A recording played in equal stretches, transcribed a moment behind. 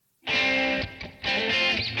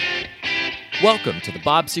Welcome to the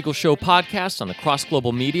Bob Siegel Show podcast on the Cross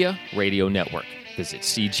Global Media Radio Network. Visit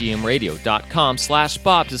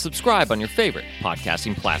cgmradio.com/Bob to subscribe on your favorite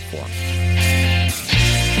podcasting platform.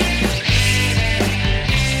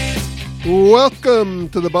 Welcome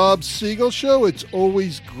to the Bob Siegel Show. It's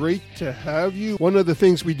always great to have you. One of the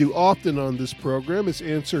things we do often on this program is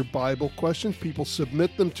answer Bible questions. People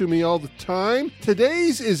submit them to me all the time.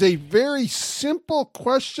 Today's is a very simple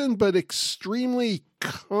question, but extremely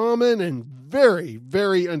common and very,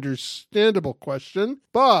 very understandable question.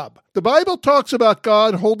 Bob, the Bible talks about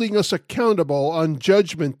God holding us accountable on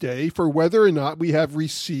Judgment Day for whether or not we have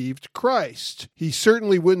received Christ. He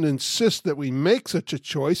certainly wouldn't insist that we make such a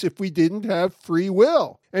choice if we didn't have free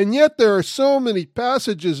will. And yet there are so many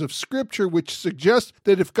passages of Scripture which suggest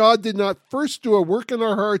that if God did not first do a work in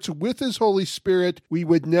our hearts with His Holy Spirit, we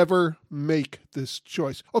would never make this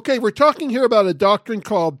choice. Okay, we're talking here about a doctrine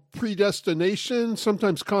called Predestination,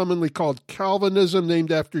 sometimes commonly called Calvinism,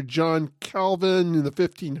 named after John Calvin in the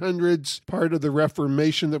 1500s, part of the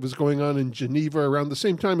Reformation that was going on in Geneva around the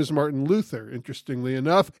same time as Martin Luther, interestingly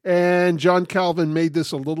enough. And John Calvin made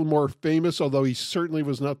this a little more famous, although he certainly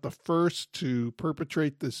was not the first to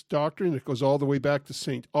perpetrate this doctrine. It goes all the way back to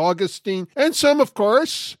St. Augustine. And some, of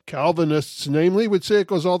course, Calvinists namely, would say it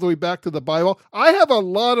goes all the way back to the Bible. I have a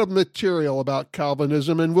lot of material about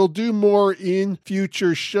Calvinism, and we'll do more in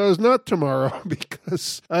future shows, not tomorrow,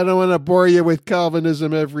 because I don't want to bore you with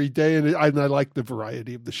Calvinism every day, and I like the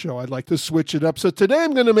variety of the show. I'd like to switch it up. So today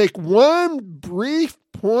I'm going to make one brief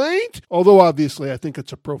point, although obviously I think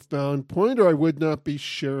it's a profound point, or I would not be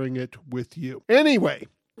sharing it with you. Anyway,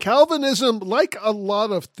 Calvinism, like a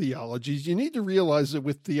lot of theologies, you need to realize that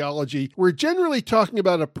with theology, we're generally talking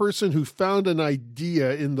about a person who found an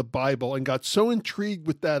idea in the Bible and got so intrigued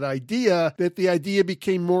with that idea that the idea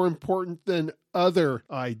became more important than other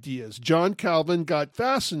ideas. John Calvin got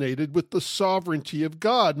fascinated with the sovereignty of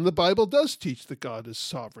God, and the Bible does teach that God is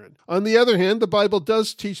sovereign. On the other hand, the Bible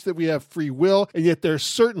does teach that we have free will, and yet there's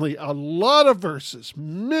certainly a lot of verses,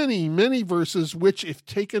 many, many verses, which, if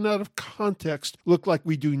taken out of context, look like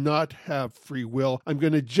we do not have free will. I'm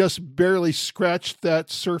going to just barely scratch that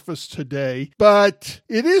surface today, but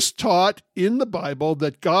it is taught in the Bible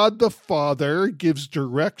that God the Father gives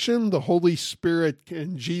direction, the Holy Spirit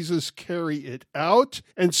and Jesus carry it out.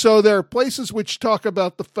 And so there are places which talk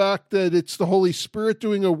about the fact that it's the Holy Spirit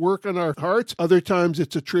doing a work on our hearts. Other times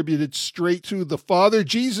it's attributed straight to the Father.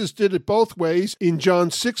 Jesus did it both ways. In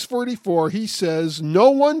John 6:44, he says,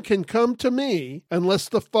 "No one can come to me unless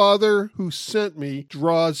the Father who sent me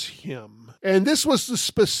draws him." And this was the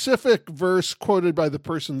specific verse quoted by the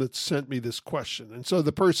person that sent me this question. And so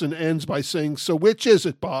the person ends by saying, "So which is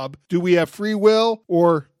it, Bob? Do we have free will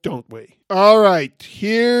or don't we?" All right,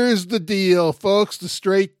 here's the deal, folks, the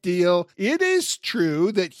straight deal. It is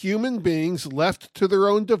true that human beings left to their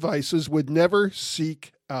own devices would never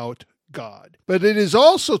seek out God. But it is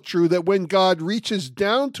also true that when God reaches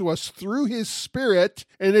down to us through His Spirit,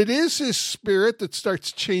 and it is His Spirit that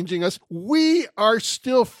starts changing us, we are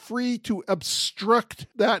still free to obstruct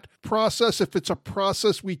that process if it's a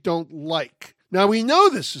process we don't like. Now, we know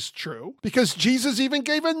this is true because Jesus even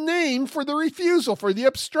gave a name for the refusal, for the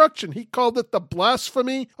obstruction. He called it the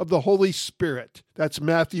blasphemy of the Holy Spirit. That's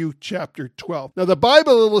Matthew chapter 12. Now, the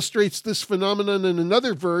Bible illustrates this phenomenon in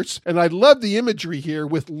another verse, and I love the imagery here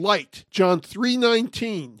with light. John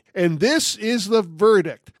 3:19. "And this is the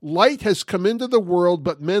verdict. Light has come into the world,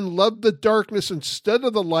 but men loved the darkness instead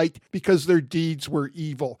of the light because their deeds were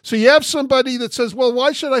evil." So you have somebody that says, well,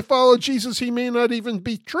 why should I follow Jesus? He may not even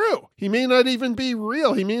be true. He may not even be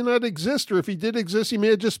real. He may not exist, or if he did exist, he may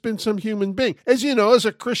have just been some human being. As you know, as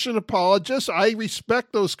a Christian apologist, I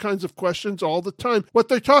respect those kinds of questions all the time. What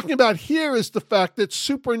they're talking about here is the fact that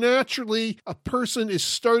supernaturally a person is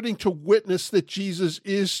starting to witness that Jesus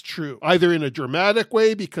is true, either in a dramatic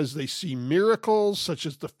way because they see miracles, such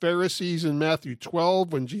as the Pharisees in Matthew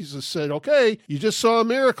 12 when Jesus said, "Okay, you just saw a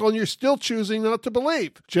miracle and you're still choosing not to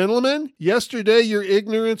believe. Gentlemen, yesterday your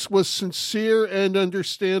ignorance was sincere and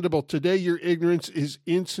understandable. Today your ignorance is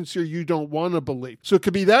insincere. You don't want to believe." So it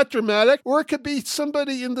could be that dramatic, or it could be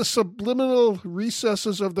somebody in the subliminal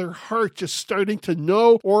recesses of their heart just starting to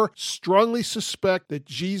know or strongly suspect that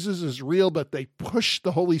Jesus is real, but they push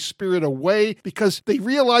the Holy Spirit away because they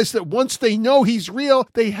realize that once they know He's real,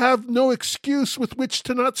 they have no excuse with which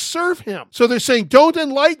to not serve Him. So they're saying, "Don't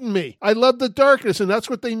enlighten me. I love the darkness." And that's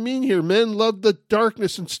what they mean here. Men love the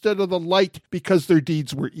darkness instead of the light because their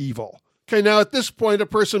deeds were evil. Okay, now at this point, a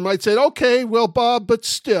person might say, okay, well, Bob, but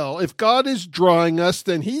still, if God is drawing us,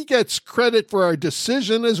 then He gets credit for our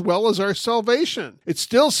decision as well as our salvation. It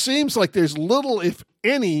still seems like there's little, if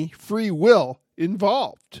any, free will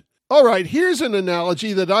involved. All right, here's an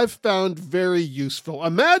analogy that I've found very useful.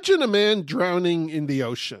 Imagine a man drowning in the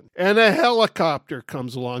ocean, and a helicopter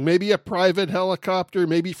comes along, maybe a private helicopter,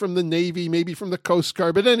 maybe from the Navy, maybe from the Coast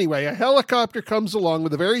Guard. But anyway, a helicopter comes along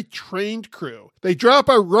with a very trained crew. They drop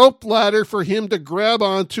a rope ladder for him to grab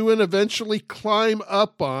onto and eventually climb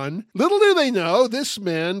up on. Little do they know, this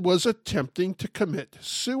man was attempting to commit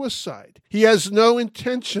suicide. He has no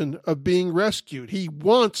intention of being rescued. He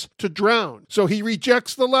wants to drown, so he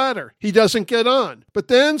rejects the ladder. He doesn't get on. But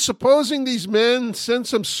then, supposing these men send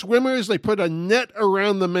some swimmers, they put a net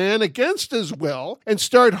around the man against his will and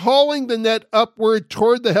start hauling the net upward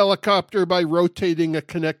toward the helicopter by rotating a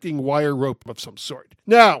connecting wire rope of some sort.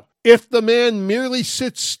 Now, if the man merely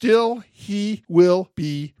sits still, he will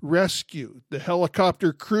be rescued. The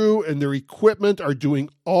helicopter crew and their equipment are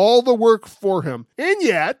doing all the work for him. And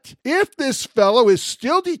yet, if this fellow is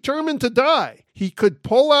still determined to die, he could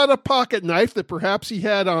pull out a pocket knife that perhaps he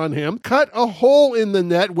had on him, cut a hole in the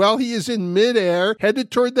net while he is in midair,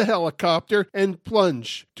 headed toward the helicopter, and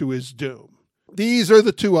plunge to his doom. These are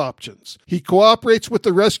the two options. He cooperates with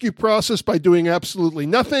the rescue process by doing absolutely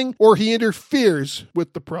nothing, or he interferes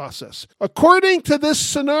with the process. According to this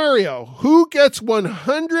scenario, who gets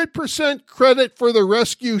 100% credit for the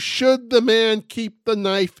rescue should the man keep the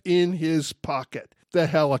knife in his pocket? The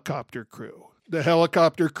helicopter crew. The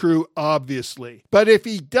helicopter crew, obviously. But if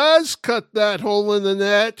he does cut that hole in the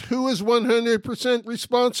net, who is 100%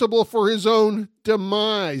 responsible for his own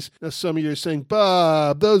demise? Now, some of you are saying,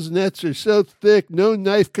 Bob, those nets are so thick, no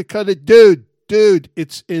knife could cut it. Dude,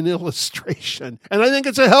 it's an illustration. And I think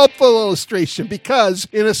it's a helpful illustration because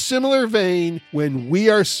in a similar vein, when we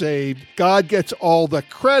are saved, God gets all the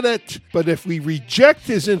credit, but if we reject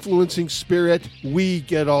his influencing spirit, we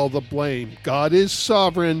get all the blame. God is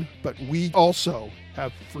sovereign, but we also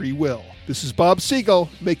have free will. This is Bob Siegel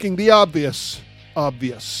making the obvious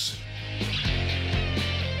obvious.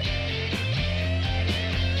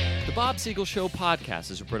 The Bob Siegel Show podcast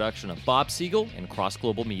is a production of Bob Siegel and Cross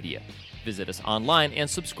Global Media. Visit us online and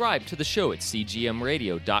subscribe to the show at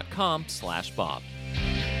cgmradio.com/Bob.